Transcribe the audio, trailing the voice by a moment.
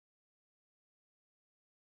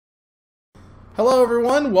Hello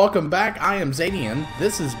everyone, welcome back. I am Zadian.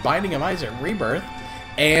 This is Binding of Isaac Rebirth,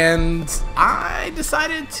 and I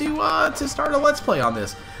decided to start a Let's Play on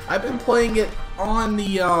this. I've been playing it on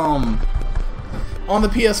the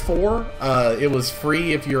PS4. It was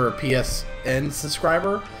free if you're a PSN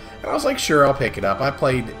subscriber, and I was like, sure, I'll pick it up. I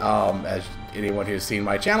played, as anyone who's seen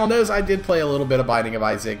my channel knows, I did play a little bit of Binding of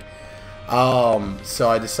Isaac. So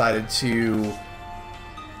I decided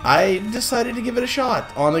to give it a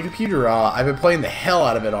shot on the computer. I've been playing the hell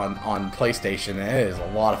out of it on PlayStation, and it is a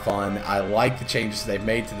lot of fun. I like the changes they've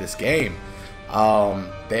made to this game.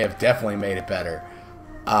 They have definitely made it better.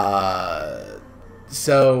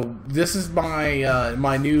 So this is my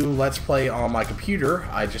my new Let's Play on my computer.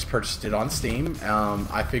 I just purchased it on Steam.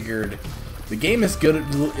 I figured the game is good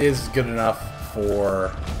enough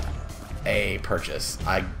for a purchase.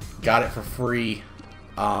 I got it for free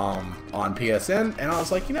on PSN, and I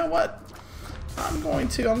was like, you know what, I'm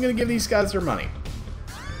gonna give these guys their money.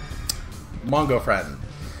 Mongo friend.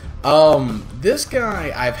 This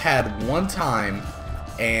guy I've had one time,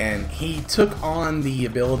 and he took on the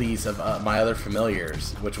abilities of my other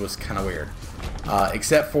familiars, which was kind of weird,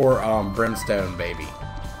 except for Brimstone baby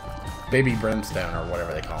Brimstone, or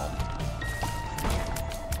whatever they call him.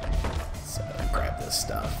 So grab this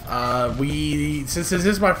stuff. Since this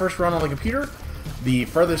is my first run on the computer, the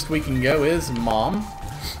furthest we can go is Mom.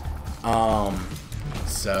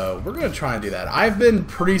 So we're going to try and do that. I've been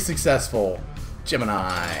pretty successful,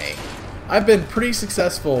 Gemini. I've been pretty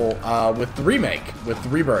successful with the remake, with the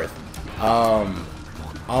Rebirth. On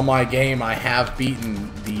my game, I have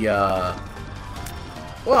beaten the,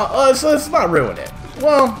 so let's not ruin it.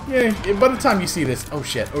 Well, yeah, by the time you see this, oh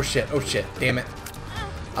shit, damn it.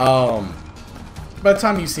 By the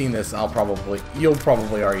time you've seen this, you'll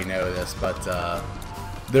probably already know this, but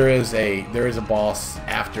there is a boss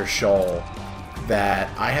after Shoal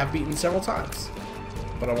that I have beaten several times,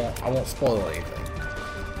 but I won't spoil anything.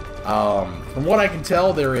 From what I can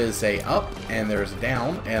tell, there is a up and there's a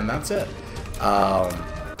down, and that's it.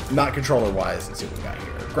 Not controller wise. Let's see what we got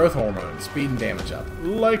here. Growth hormone, speed and damage up.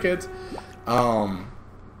 Like it.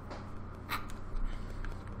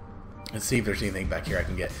 Let's see if there's anything back here I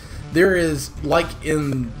can get. There is, like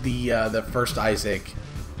in the first Isaac,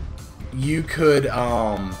 you could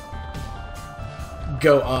go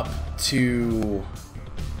up to,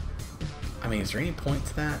 I mean, is there any point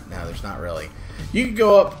to that? No, there's not really. You could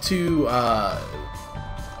go up to,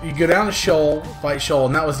 you go down to Shoal, fight Shoal,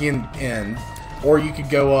 and that was the end. Or you could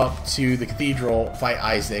go up to the cathedral, fight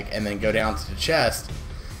Isaac, and then go down to the chest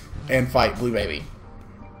and fight Blue Baby.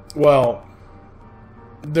 Well,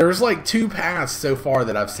 there's like two paths so far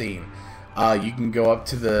that I've seen. You can go up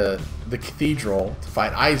to the cathedral to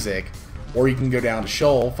fight Isaac, or you can go down to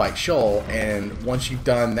Shoal, fight Shoal, and once you've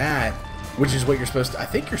done that, which is what you're supposed to, I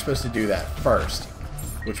think you're supposed to do that first,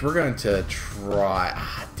 which we're going to try.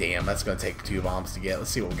 Ah, damn, that's going to take 2 bombs to get.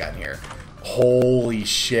 Let's see what we got in here. Holy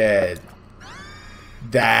shit.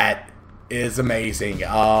 That is amazing.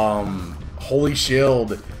 Holy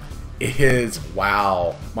Shield is,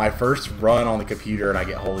 wow, my first run on the computer and I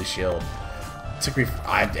get Holy Shield. Took me,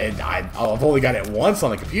 I've only got it once on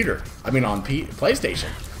the computer. I mean on PlayStation.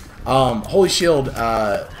 Holy Shield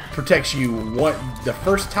protects you the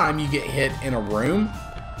first time you get hit in a room,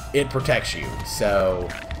 it protects you. So,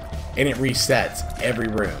 and it resets every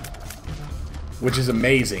room, which is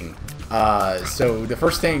amazing. So the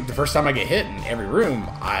first time I get hit in every room,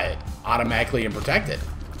 I automatically am protected.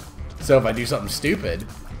 So if I do something stupid,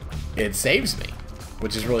 it saves me,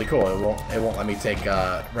 which is really cool. It won't let me take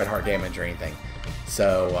red heart damage or anything.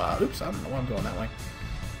 So oops, I don't know why I'm going that way.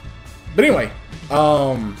 But anyway,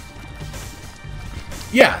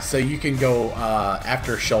 yeah. So you can go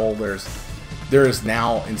after Shoal. There is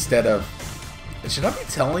now, instead of, should I be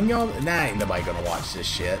telling y'all? Nah, ain't nobody gonna watch this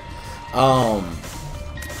shit.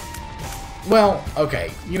 Well, okay.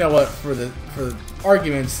 You know what? For the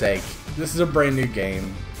argument's sake, this is a brand new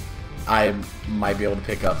game. I might be able to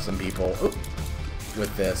pick up some people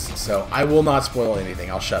with this, so I will not spoil anything.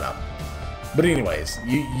 I'll shut up. But anyways,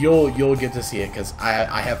 you'll get to see it, because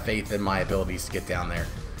I have faith in my abilities to get down there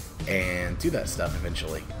and do that stuff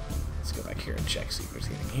eventually. Let's go back here and check, see if there's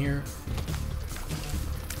anything here.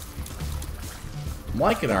 I'm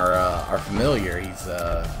liking our familiar. He's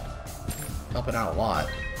helping out a lot.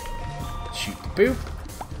 Shoot the poop.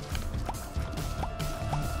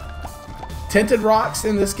 Tinted rocks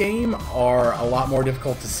in this game are a lot more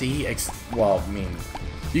difficult to see. Well, I mean,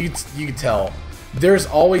 you can tell there's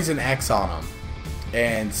always an X on them,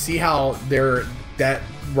 and see how that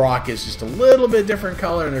rock is just a little bit different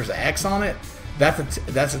color, and there's an X on it.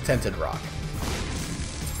 That's a tinted rock.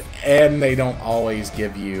 And they don't always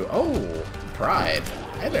give you, oh, Pride.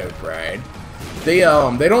 Hello, Pride. They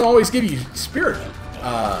don't always give you spirit.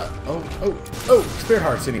 Spirit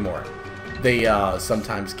hearts anymore. They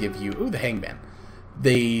sometimes give you. Ooh, the Hangman.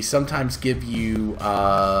 They sometimes give you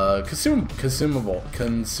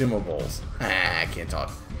consumables. I can't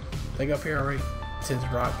talk. They go up here already.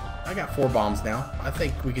 Tinted rock. I got 4 bombs now. I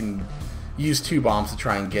think we can use 2 bombs to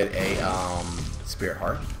try and get a spirit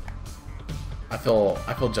heart. I feel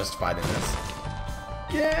justified in this.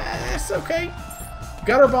 Yes, okay.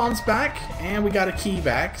 Got our bombs back, and we got a key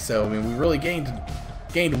back. So I mean, we really gained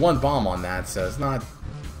 1 bomb on that. So it's not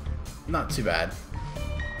too bad.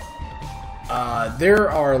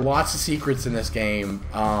 There are lots of secrets in this game.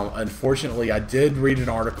 Unfortunately, I did read an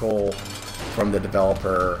article from the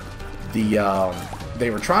developer. They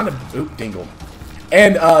were trying to... Oop, Dingle.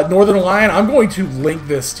 And Northern Lion, I'm going to link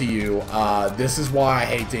this to you. This is why I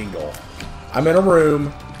hate Dingle. I'm in a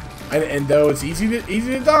room, and though it's easy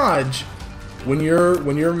to dodge, when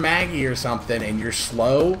you're Maggie or something and you're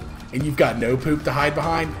slow and you've got no poop to hide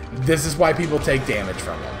behind, this is why people take damage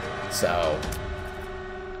from them. So...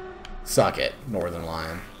 suck it, Northern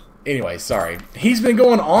Lion. Anyway, sorry. He's been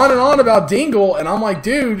going on and on about Dingle, and I'm like,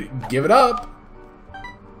 dude, give it up.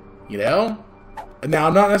 You know? Now,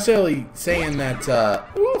 I'm not necessarily saying that,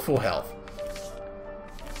 ooh, full health.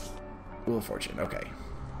 Wheel of Fortune, okay.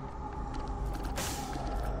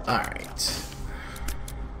 Alright.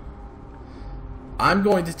 I'm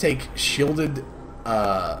going to take shielded,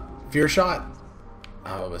 Fear Shot.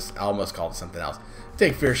 I almost called it something else.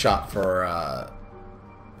 Take Fear Shot for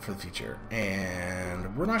the future.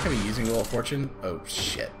 And we're not going to be using Wheel of Fortune. Oh,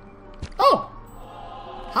 shit. Oh!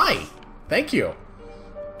 Hi! Thank you.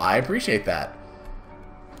 I appreciate that.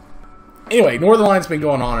 Anyway, Northern Lion's been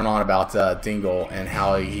going on and on about Dingle and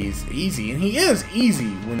how he's easy. And he is easy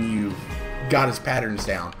when you got his patterns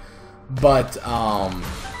down. But,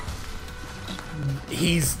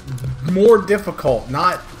 he's more difficult.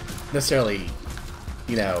 Not necessarily,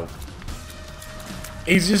 you know...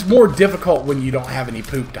 he's just more difficult when you don't have any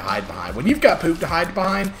poop to hide behind. When you've got poop to hide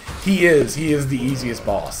behind, he is the easiest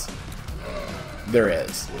boss there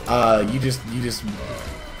is. You just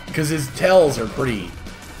because his tails are pretty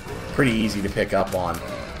easy to pick up on.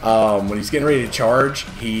 When he's getting ready to charge,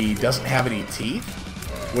 he doesn't have any teeth.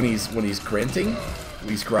 When he's grunting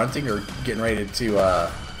or getting ready to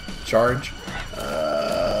charge.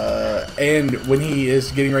 And when he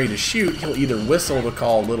is getting ready to shoot, he'll either whistle to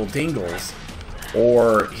call little dingles,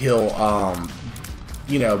 or he'll,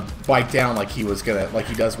 you know, bite down like he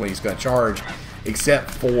does when he's gonna charge,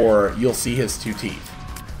 except for you'll see his 2 teeth,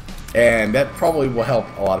 and that probably will help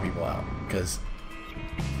a lot of people out because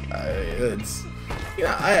it's, you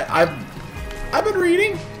know, I've been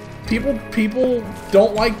reading people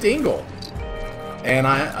don't like Dingle, and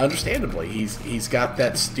understandably he's got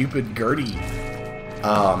that stupid Gertie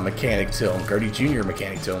mechanic to him, Gertie Jr.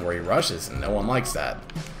 mechanic to him, where he rushes, and no one likes that.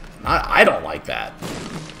 I don't like that.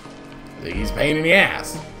 He's a pain in the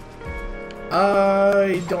ass.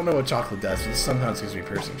 I don't know what chocolate does, but sometimes gives me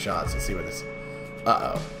piercing shots. Let's see what this...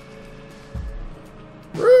 Uh-oh.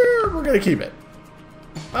 We're gonna keep it.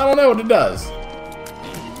 I don't know what it does.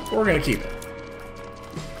 We're gonna keep it.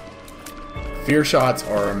 Fear shots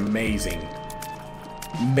are amazing.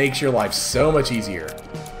 Makes your life so much easier.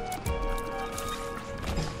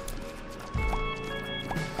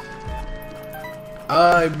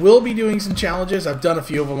 I will be doing some challenges. I've done a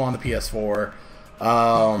few of them on the PS4.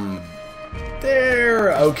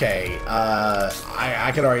 They're okay.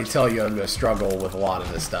 I can already tell you I'm going to struggle with a lot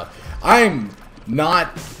of this stuff. I'm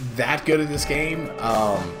not that good at this game,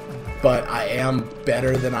 but I am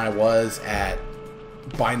better than I was at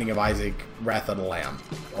Binding of Isaac, Wrath of the Lamb,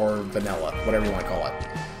 or Vanilla, whatever you want to call it.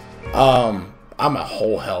 I'm a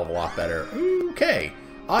whole hell of a lot better. Okay.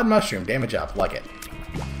 Odd Mushroom, damage up, like it.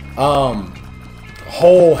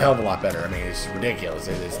 Whole hell of a lot better. I mean, it's ridiculous.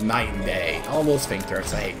 It is night and day. All those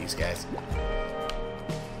sphincters. I hate these guys.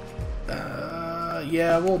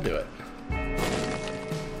 Yeah, we'll do it.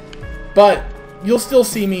 But you'll still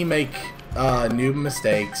see me make new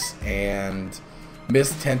mistakes and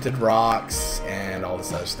miss tinted rocks and all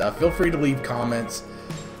this other stuff. Feel free to leave comments.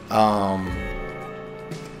 Oh,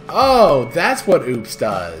 that's what Oops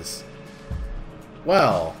does.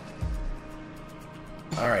 Well...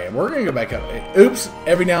 alright, we're gonna go back up. Oops,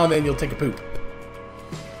 every now and then you'll take a poop.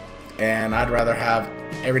 And I'd rather have,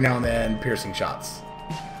 every now and then, piercing shots.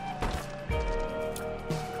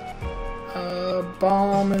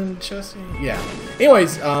 Bomb and chest... yeah.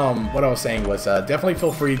 Anyways, what I was saying was, definitely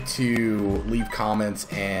feel free to leave comments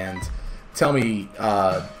and tell me,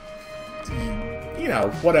 you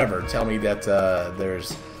know, whatever. Tell me that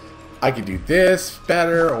there's I could do this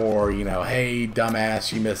better, or, you know, hey,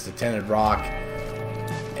 dumbass, you missed a tinted rock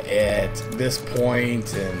at this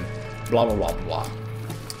point, and blah, blah, blah, blah,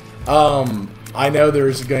 blah. I know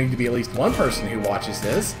there's going to be at least one person who watches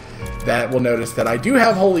this that will notice that I do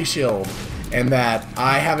have Holy Shield, and that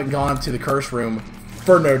I haven't gone to the curse room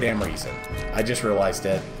for no damn reason. I just realized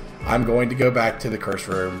it. I'm going to go back to the curse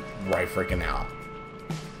room right freaking now.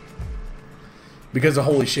 Because of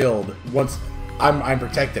Holy Shield, once I'm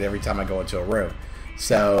protected every time I go into a room.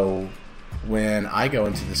 So when I go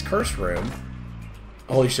into this curse room,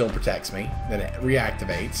 Holy Shield protects me, then it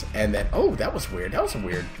reactivates, and then, oh, that was weird. That was a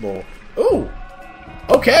weird little, ooh,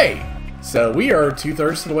 okay. So we are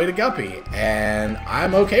 2/3 of the way to Guppy, and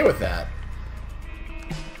I'm okay with that.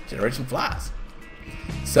 Generation flies.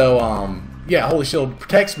 So, yeah, Holy Shield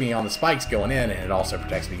protects me on the spikes going in, and it also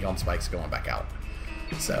protects me on spikes going back out.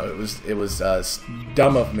 So it was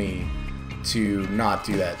dumb of me to not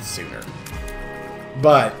do that sooner.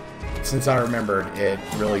 But since I remembered, it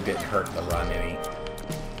really didn't hurt the run any,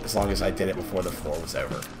 as long as I did it before the floor was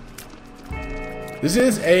over. This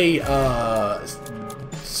is a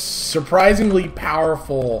surprisingly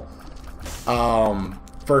powerful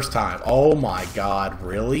first time. Oh my god,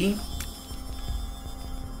 really?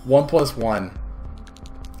 1+1.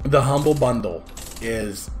 The Humble Bundle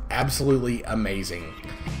is absolutely amazing.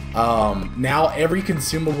 Now every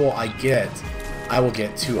consumable I get, I will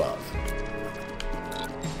get 2 of.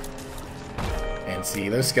 And see,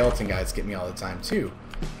 those skeleton guys get me all the time too.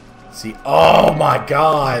 See, oh my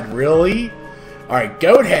god, really? Alright,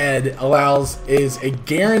 Goat Head is a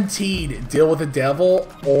guaranteed deal with the devil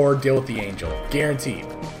or deal with the angel. Guaranteed.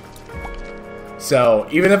 So,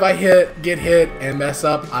 even if I get hit and mess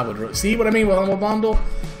up, I would... See what I mean with Humble Bundle?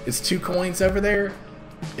 It's 2 coins over there.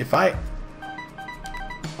 If I...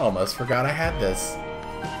 Almost forgot I had this.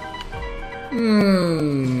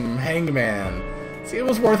 Hangman. See, it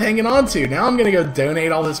was worth hanging on to. Now I'm going to go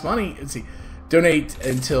donate all this money. Let's see. Donate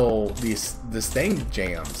until this thing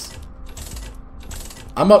jams.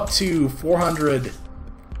 I'm up to 400.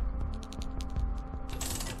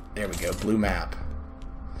 There we go, blue map.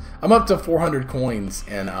 I'm up to 400 coins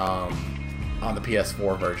in on the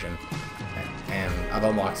PS4 version, and I've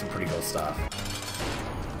unlocked some pretty cool stuff.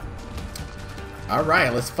 All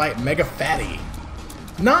right, let's fight Mega Fatty.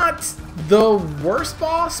 Not the worst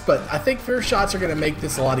boss, but I think fair shots are going to make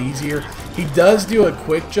this a lot easier. He does do a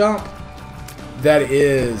quick jump that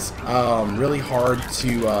is really hard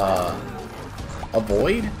to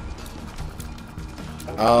avoid.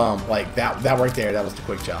 Like that right there, that was the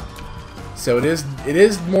quick jump. So it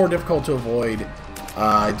is more difficult to avoid.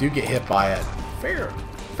 I do get hit by it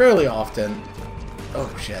fairly often. Oh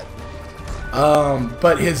shit.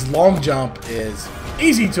 But his long jump is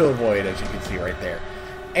easy to avoid, as you can see right there.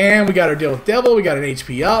 And we got our deal with Devil. We got an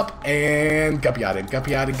HP up and Guppy item,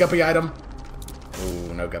 Guppy item, Guppy item.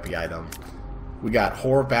 Ooh, no Guppy item. We got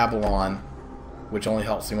Whore Babylon, which only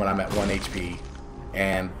helps me when I'm at 1 HP.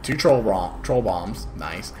 And 2 troll bombs.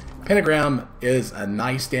 Nice. Pentagram is a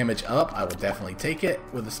nice damage up. I will definitely take it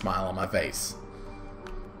with a smile on my face.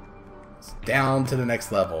 It's down to the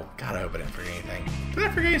next level. God, I hope I didn't forget anything. Did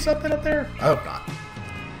I forget something up there? I hope not.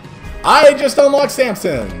 I just unlocked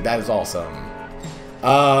Samson. That is awesome.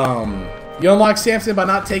 You unlock Samson by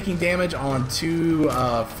not taking damage on 2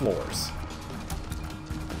 floors.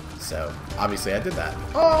 So, obviously I did that.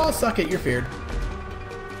 Oh, suck it, you're feared.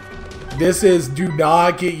 This is, do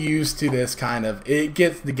not get used to this kind of, the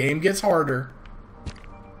game gets harder.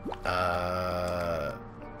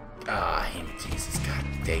 Jesus, god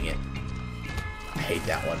dang it. I hate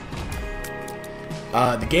that one.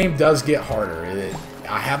 The game does get harder.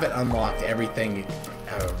 I haven't unlocked everything,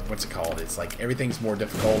 what's it called? It's like everything's more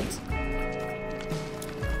difficult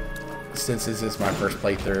since this is my first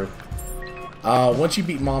playthrough. Once you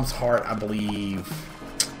beat Mom's Heart, I believe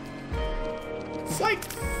it's like,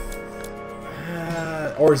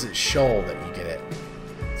 or is it Shoal that you get it?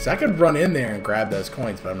 So I could run in there and grab those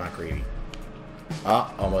coins, but I'm not greedy.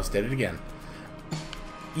 Almost did it again.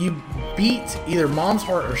 You beat either Mom's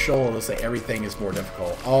Heart or Shoal, it'll say everything is more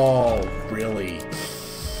difficult. Oh, really?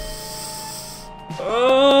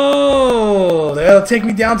 Oh, that'll take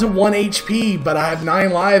me down to 1 HP, but I have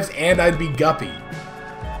 9 lives and I'd be Guppy.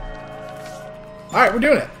 Alright, we're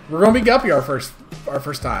doing it. We're going to be Guppy our first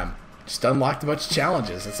time. Just unlocked a bunch of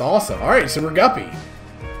challenges. That's awesome. Alright, so we're Guppy.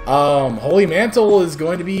 Holy Mantle is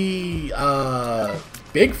going to be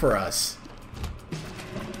big for us.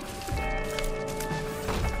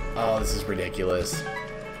 Oh, this is ridiculous.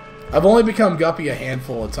 I've only become Guppy a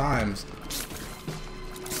handful of times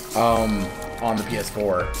on the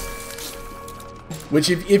PS4. Which,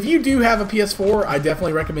 if you do have a PS4, I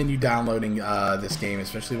definitely recommend you downloading this game,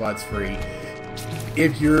 especially while it's free.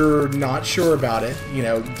 If you're not sure about it, you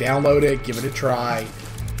know, download it, give it a try.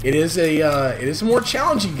 It is a more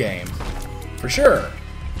challenging game, for sure,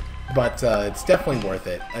 but it's definitely worth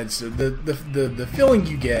it. It's the feeling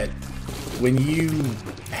you get when you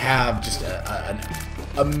have just an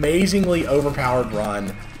amazingly overpowered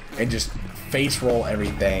run and just face roll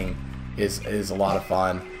everything is a lot of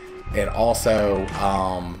fun. And also,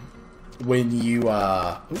 when you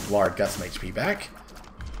Lard got some HP back.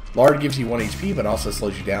 Lard gives you 1 HP, but also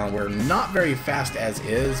slows you down. We're not very fast as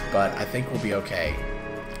is, but I think we'll be okay.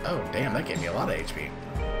 Oh, damn, that gave me a lot of HP.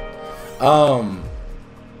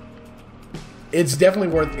 It's definitely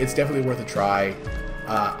worth a try.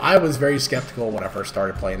 I was very skeptical when I first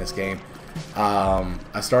started playing this game.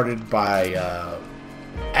 I started by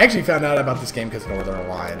I actually found out about this game because of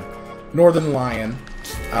Northern Lion,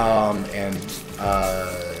 and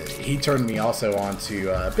he turned me also on to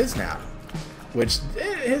Biznap, which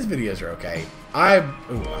his videos are okay. I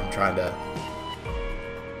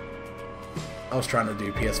was trying to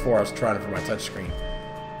do PS4. I was trying it for my touchscreen.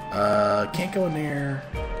 Can't go in there.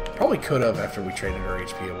 Probably could have after we traded our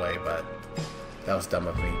HP away, but that was dumb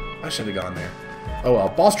of me. I should have gone there. Oh well.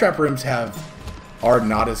 Boss trap rooms are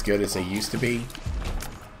not as good as they used to be.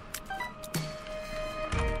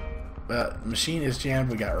 But machine is jammed.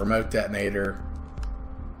 We got remote detonator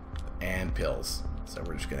and pills. So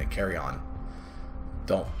we're just gonna carry on.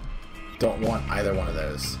 Don't want either one of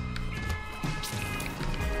those.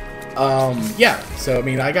 Yeah, so I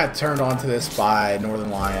mean, I got turned on to this by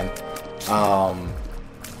Northern Lion.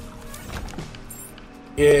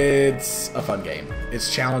 It's a fun game.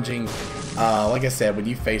 It's challenging. Like I said, when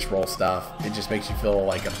you face roll stuff, it just makes you feel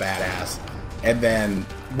like a badass. And then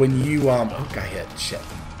when you oh, got hit. Shit.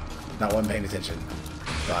 Not one paying attention.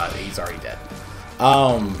 But he's already dead.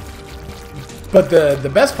 But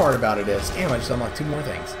the best part about it is, damn, I just unlocked 2 more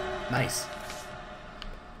things. Nice.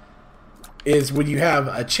 Is when you have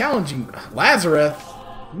a challenging Lazarus.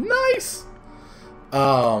 Nice.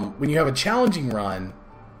 When you have a challenging run,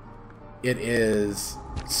 it is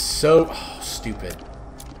so stupid.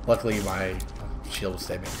 Luckily, my shield will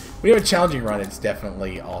save me. When you have a challenging run, it's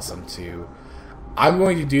definitely awesome too. I'm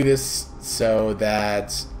going to do this so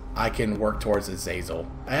that I can work towards Azazel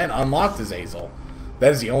and unlock the Azazel.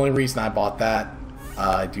 That is the only reason I bought that.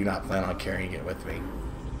 I do not plan on carrying it with me.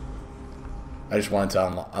 I just wanted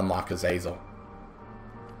to unlock Azazel.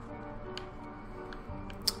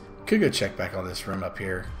 Could go check back on this room up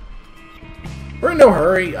here. We're in no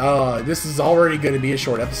hurry. This is already going to be a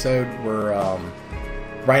short episode. We're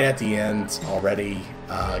right at the end already.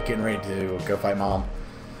 Getting ready to go fight Mom.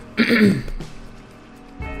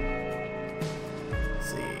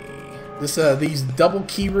 These double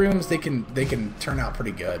key rooms, they can turn out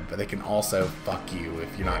pretty good, but they can also fuck you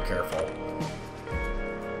if you're not careful.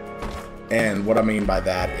 And what I mean by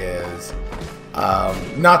that is,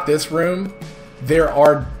 not this room. There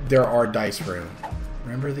are dice room.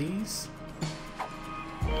 Remember these?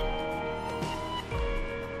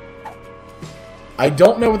 I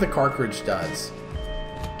don't know what the cartridge does.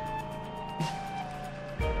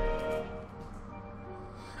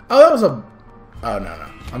 Oh, that was a. Oh no,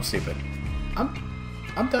 I'm stupid.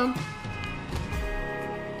 I'm dumb.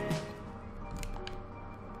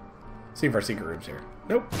 See if our secret room's here.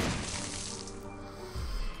 Nope.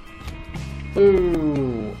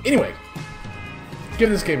 Ooh. Anyway, give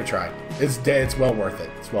this game a try. It's well worth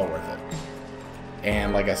it. It's well worth it.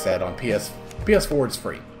 And like I said, on PS4 it's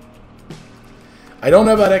free. I don't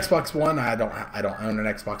know about Xbox One. I don't own an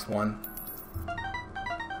Xbox One.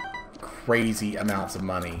 Crazy amounts of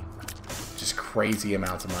money. Just crazy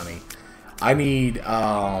amounts of money. I need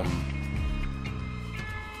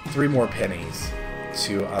 3 more pennies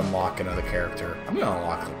to unlock another character. I'm gonna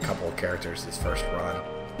unlock a couple of characters this first run.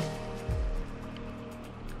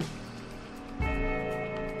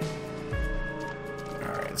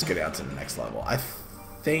 Alright, let's get down to the next level. I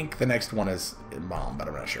think the next one is Mom, but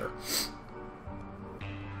I'm not sure.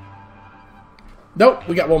 Nope,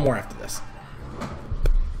 we got one more after this.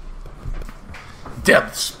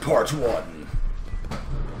 Depths Part 1.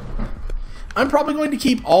 I'm probably going to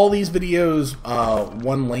keep all these videos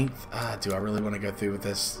one length. Do I really want to go through with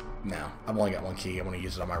this? No, I've only got 1 key. I want to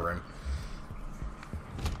use it on my room.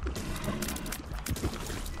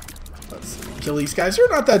 Let's kill these guys. They're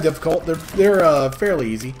not that difficult. They're fairly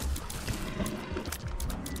easy.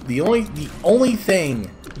 The only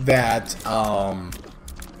thing that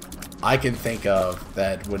I can think of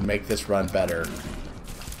that would make this run better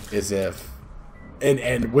is if,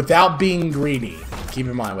 and without being greedy, keep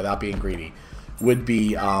in mind, without being greedy, would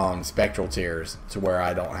be spectral tiers, to where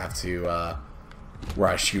I don't have to, where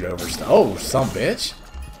I shoot over stuff. Oh, some bitch!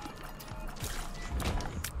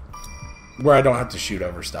 Where I don't have to shoot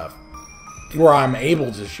over stuff. Where I'm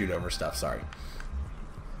able to shoot over stuff, sorry.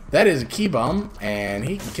 That is a key bum, and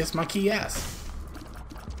he can kiss my key ass.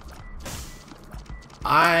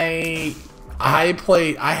 I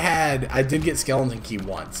did get Skeleton Key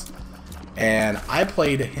once, and I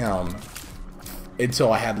played him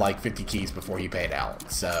until I had like 50 keys before he paid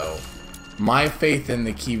out. So my faith in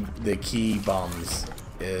the key bums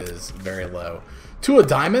is very low. 2 of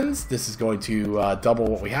diamonds. This is going to double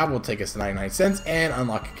what we have. Will take us to 99 cents and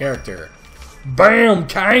unlock a character. Bam,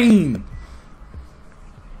 Kane.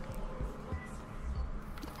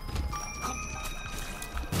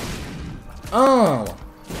 Oh,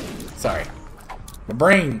 sorry. My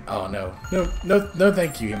brain. Oh no, no,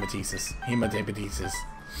 thank you, hematesis.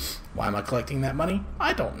 Why am I collecting that money?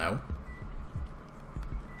 I don't know.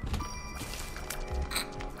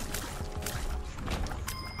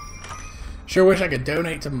 Sure wish I could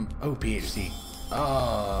donate to. Oh, PhD.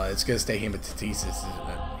 Oh, it's gonna stay hematesis, isn't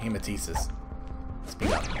it? Hematesis.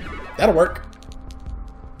 Speed up. That'll work.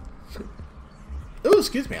 Oh,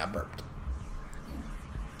 excuse me, I burped.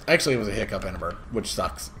 Actually, it was a hiccup and a burp, which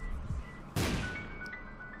sucks.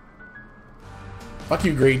 Fuck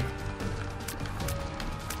you, greed.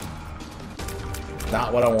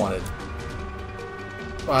 Not what I wanted.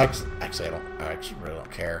 Well, actually, I actually really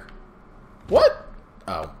don't care. What?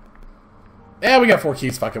 Oh. Yeah, we got 4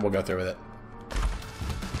 keys. Fuck it, we'll go through with it.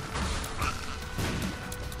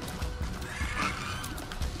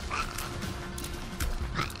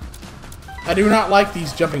 I do not like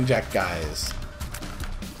these jumping jack guys.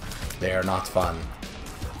 They are not fun.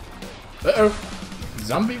 Uh-oh.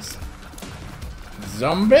 Zombies?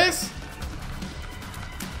 Zombies?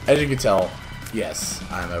 As you can tell, yes,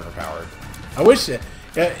 I'm overpowered. I wish if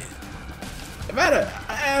I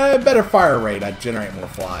had a better fire rate, I'd generate more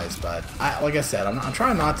flies, but like I said, I'm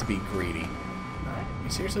trying not to be greedy. Alright, you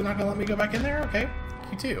seriously not gonna let me go back in there? Okay,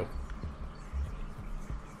 you too.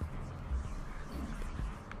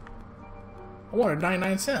 I wanted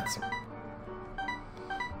 99 cents.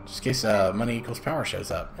 Just in case money equals power shows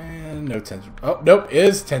up. And no tinted. Oh, nope, it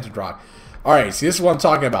is tinted rock. Alright, see, this is what I'm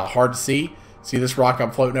talking about. Hard to see. See this rock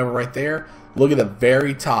I'm floating over right there? Look at the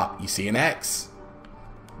very top. You see an X?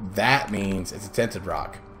 That means it's a tinted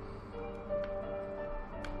rock.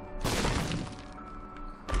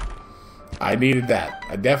 I needed that.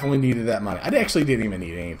 I definitely needed that money. I actually didn't even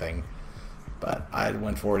need anything. But I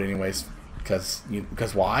went for it anyways. Because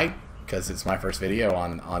why? Because it's my first video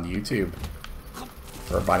on YouTube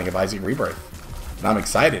for Binding of Isaac Rebirth. And I'm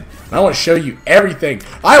excited. And I want to show you everything.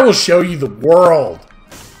 I will show you the world.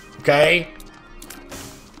 Okay?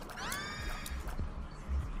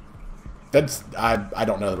 That's I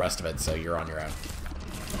don't know the rest of it, so you're on your own.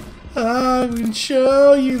 I will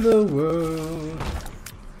show you the world.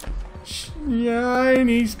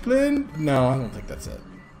 Shiny splendid. No, I don't think that's it.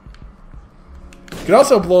 You can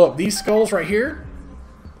also blow up these skulls right here,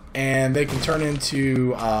 and they can turn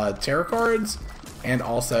into tarot cards and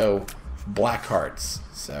also black hearts.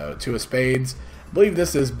 So 2 of spades. I believe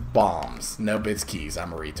this is bombs. No bits keys.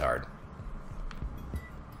 I'm a retard.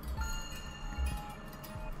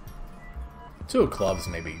 2 of clubs,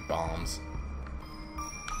 maybe bombs.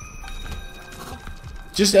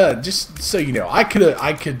 Just so you know, I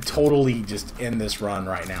could totally just end this run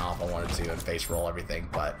right now if I wanted to and face roll everything,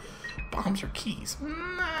 but bombs are keys.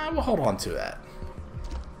 Nah, we'll hold on to that.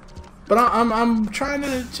 But I'm trying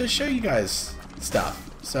to show you guys stuff,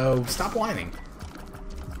 so stop whining.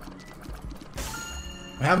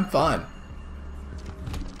 I'm having fun.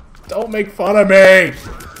 Don't make fun of me.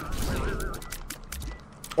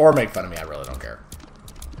 Or make fun of me, I really don't care.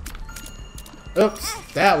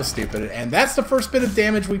 Oops, that was stupid. And that's the first bit of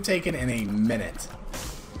damage we've taken in a minute.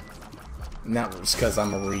 And that was because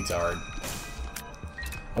I'm a retard.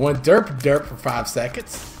 I went derp for 5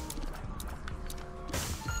 seconds.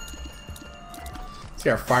 See,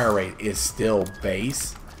 our fire rate is still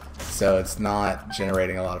base, so it's not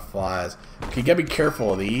generating a lot of flies. Okay, you gotta be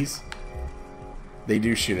careful of these. They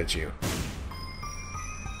do shoot at you.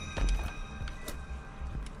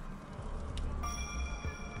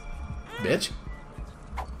 Bitch.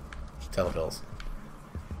 Telebills.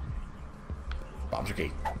 Bombs are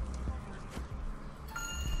key.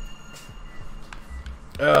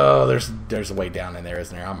 Oh, there's a way down in there,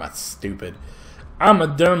 isn't there? I'm not stupid. I'm a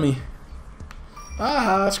dummy.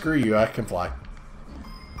 Ah, screw you. I can fly.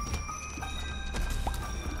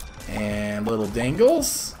 And little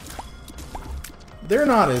dingles. They're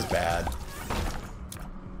not as bad.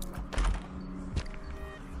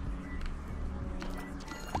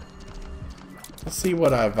 Let's see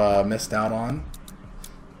what I've missed out on.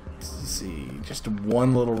 Let's see, just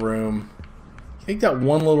one little room. You think that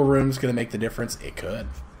one little room is going to make the difference? It could.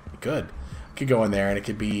 It could. I could go in there and it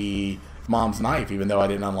could be Mom's knife, even though I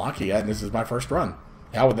didn't unlock it yet, and this is my first run.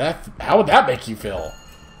 How would that make you feel?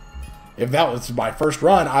 If that was my first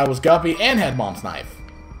run, I was Guppy and had Mom's knife.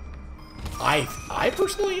 I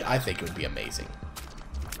personally, I think it would be amazing.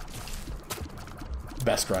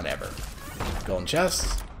 Best run ever. Golden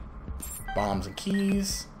chests, bombs and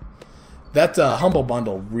keys. That Humble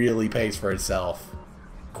Bundle really pays for itself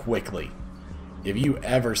quickly. If you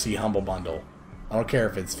ever see Humble Bundle, I don't care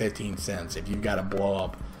if it's 15 cents. If you've got to blow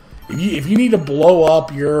up, if you need to blow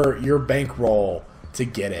up your bankroll to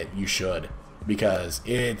get it, you should, because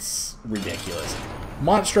it's ridiculous.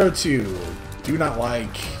 Monstro 2, do not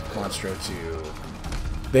like Monstro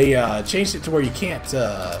 2. They changed it to where you can't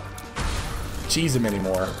cheese them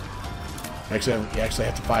anymore. Actually, you actually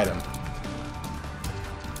have to fight them.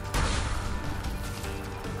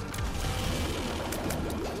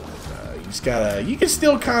 You just gotta. You can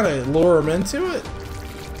still kind of lure him into it.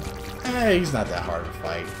 He's not that hard to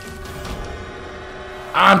fight.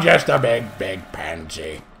 I'm just a big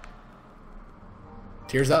pansy.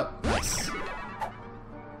 Tears up. Nice.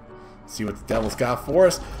 See what the devil's got for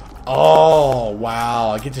us. Oh,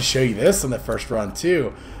 wow. I get to show you this on the first run,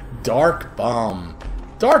 too. Dark Bum.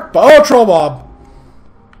 Oh, Troll Bob.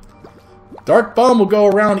 Dark Bum will go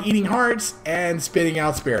around eating hearts and spitting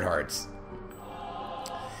out spirit hearts.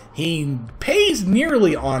 He pays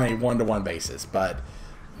nearly on a one-to-one basis, but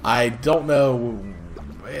I don't know.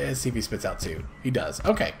 Let's see if he spits out 2. He does.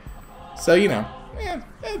 Okay. So, you know, yeah,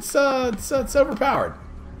 it's overpowered.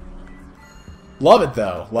 Love it,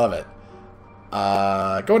 though. Love it.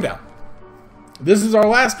 Going down. This is our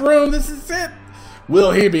last room. This is it.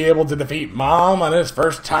 Will he be able to defeat Mom on his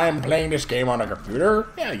first time playing this game on a computer?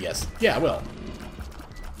 Yeah, yes. Yeah, I will.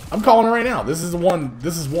 I'm calling it right now. This is one.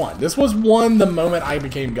 This is one. This was one the moment I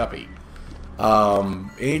became Guppy.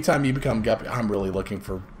 Anytime you become Guppy, I'm really looking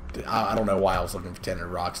for... I don't know why I was looking for 10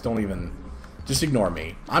 rocks. Don't even... Just ignore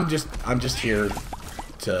me. I'm just here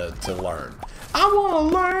to learn. I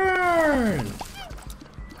want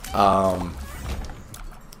to learn!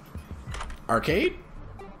 Arcade?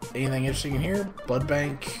 Anything interesting in here? Blood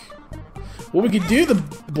bank? Well, we could do the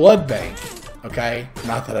blood bank, okay?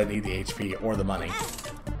 Not that I need the HP or the money.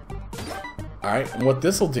 Alright, and what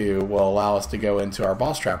this will do will allow us to go into our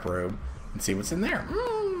boss trap room and see what's in there.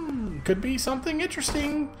 Could be something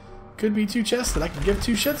interesting. Could be 2 chests that I can give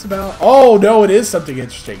 2 shits about. Oh, no, it is something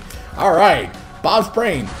interesting. Alright, Bob's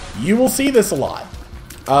Brain. You will see this a lot.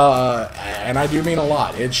 And I do mean a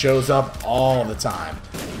lot. It shows up all the time.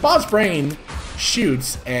 Bob's Brain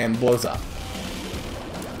shoots and blows up.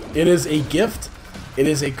 It is a gift. It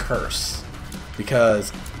is a curse.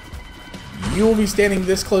 Because you will be standing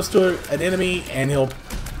this close to an enemy and he'll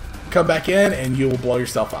come back in and you will blow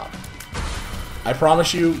yourself up. I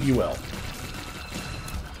promise you, you will.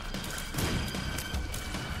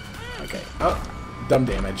 Okay. Oh, dumb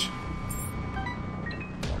damage.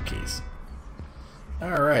 More keys.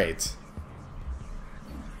 Alright.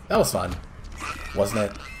 That was fun. Wasn't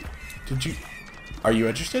it? Did you... Are you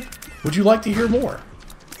interested? Would you like to hear more?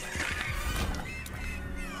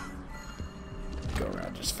 Go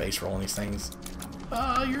around just face rolling these things.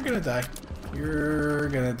 You're gonna die. You're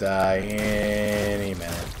gonna die any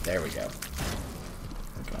minute. There we go.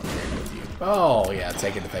 Come here with you. Oh yeah,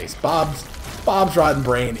 take it in the face. Bob's rotten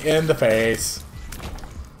brain in the face.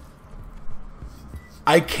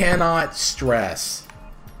 I cannot stress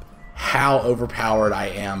how overpowered I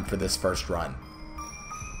am for this first run.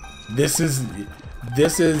 This is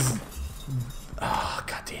oh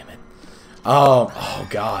god damn it. Oh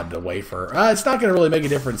god, the wafer. It's not gonna really make a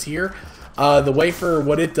difference here. The wafer,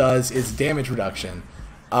 what it does is damage reduction.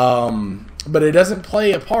 But it doesn't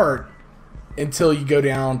play a part until you go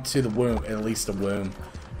down to the womb, at least the womb.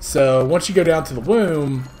 So once you go down to the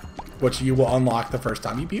womb, which you will unlock the first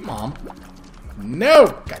time you beat Mom. No!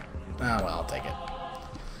 God. Oh well, I'll take it.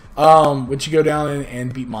 Once you go down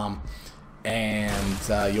and beat Mom,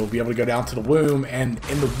 and you'll be able to go down to the womb, and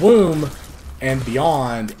in the womb and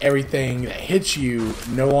beyond, everything that hits you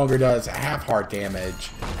no longer does half heart damage.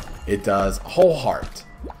 It does whole heart.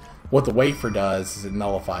 What the wafer does is it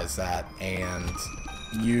nullifies that, and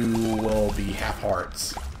you will be half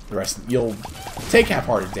hearts. The rest, you'll take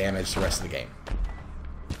half-hearted damage the rest of the game.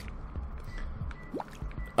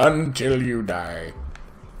 Until you die.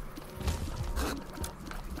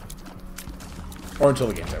 Or until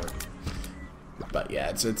the game's over. But yeah,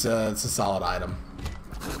 it's a solid item.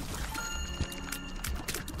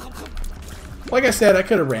 Like I said, I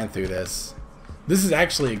could have ran through this. This is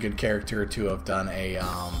actually a good character to have done a,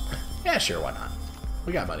 yeah, sure, why not?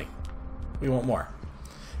 We got money. We want more.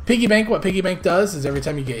 Piggy bank, what piggy bank does is every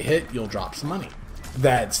time you get hit, you'll drop some money.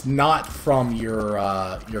 That's not from your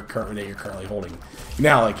current that you're currently holding.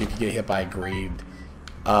 Now, like if you get hit by a greed,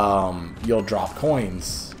 you'll drop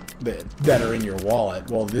coins that are in your wallet.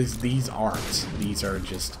 Well, these aren't. These are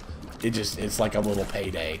just it's like a little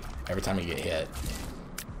payday every time you get hit.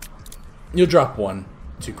 You'll drop 1,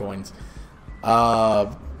 2 coins.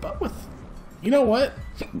 But with, you know what?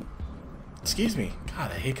 Excuse me. God,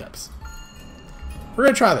 the hiccups. We're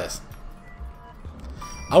gonna try this.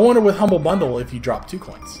 I wonder with Humble Bundle if you drop 2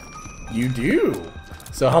 coins. You do.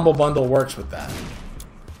 So Humble Bundle works with that.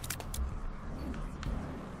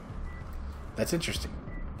 That's interesting.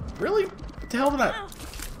 Really? What the hell did I...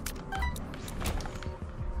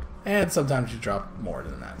 And sometimes you drop more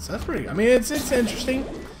than that. So that's pretty... I mean, it's interesting.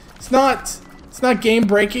 It's not game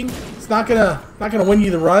breaking. It's not gonna win you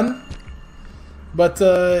the run. But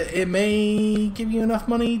it may give you enough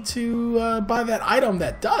money to buy that item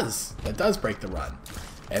that does break the run.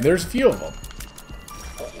 And there's a few of them.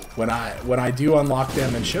 When I do unlock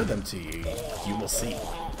them and show them to you, you will see.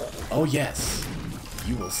 Oh yes,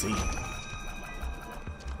 you will see.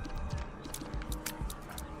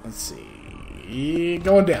 Let's see,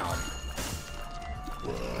 going down.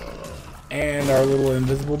 And our little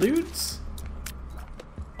invisible dudes.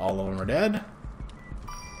 All of them are dead.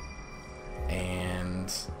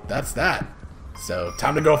 And that's that. So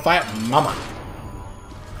time to go fight Mama.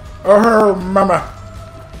 Mama.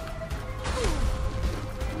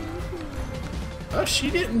 Oh, she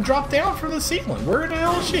didn't drop down from the ceiling. Where the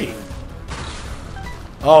hell is she?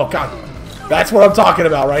 Oh god, that's what I'm talking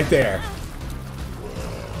about right there.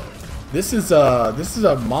 This is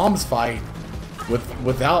a mom's fight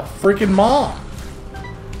without freaking mom.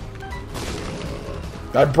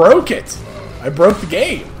 I broke it. I broke the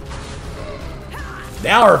game.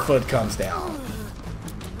 Now her foot comes down.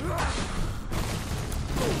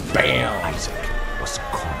 Bam! Isaac was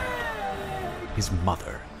cornered. His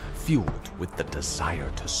mother, fueled with the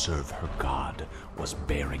desire to serve her God, was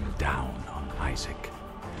bearing down on Isaac.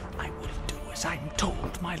 I will do as I'm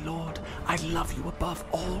told, my lord. I love you above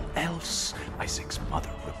all else, Isaac's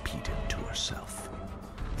mother repeated to herself.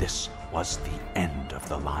 This was the end of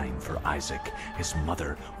the line for Isaac. His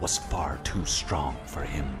mother was far too strong for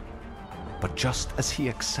him. But just as he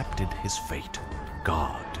accepted his fate,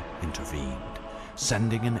 God intervened,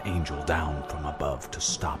 sending an angel down from above to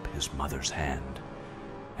stop his mother's hand.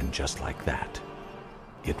 And just like that,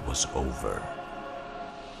 it was over.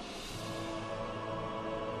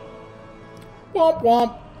 Womp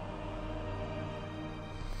womp.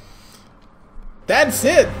 That's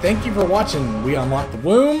it. Thank you for watching. We unlocked the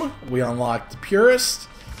womb. We unlocked the purist.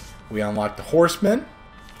 We unlocked the horseman.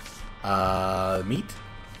 Meat.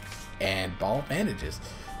 And ball of bandages.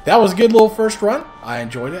 That was a good little first run. I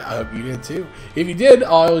enjoyed it. I hope you did too. If you did, I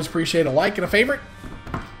always appreciate a like and a favorite.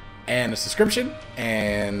 And a subscription.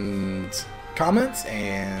 And comments.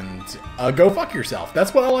 And go fuck yourself.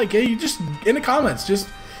 That's what I like. You just, in the comments, just,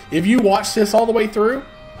 if you watched this all the way through,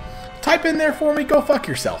 type in there for me, go fuck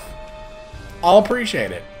yourself. I'll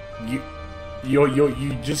appreciate it. You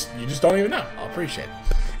just don't even know. I'll appreciate it.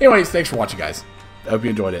 Anyways, thanks for watching, guys. I hope you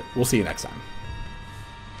enjoyed it. We'll see you next time.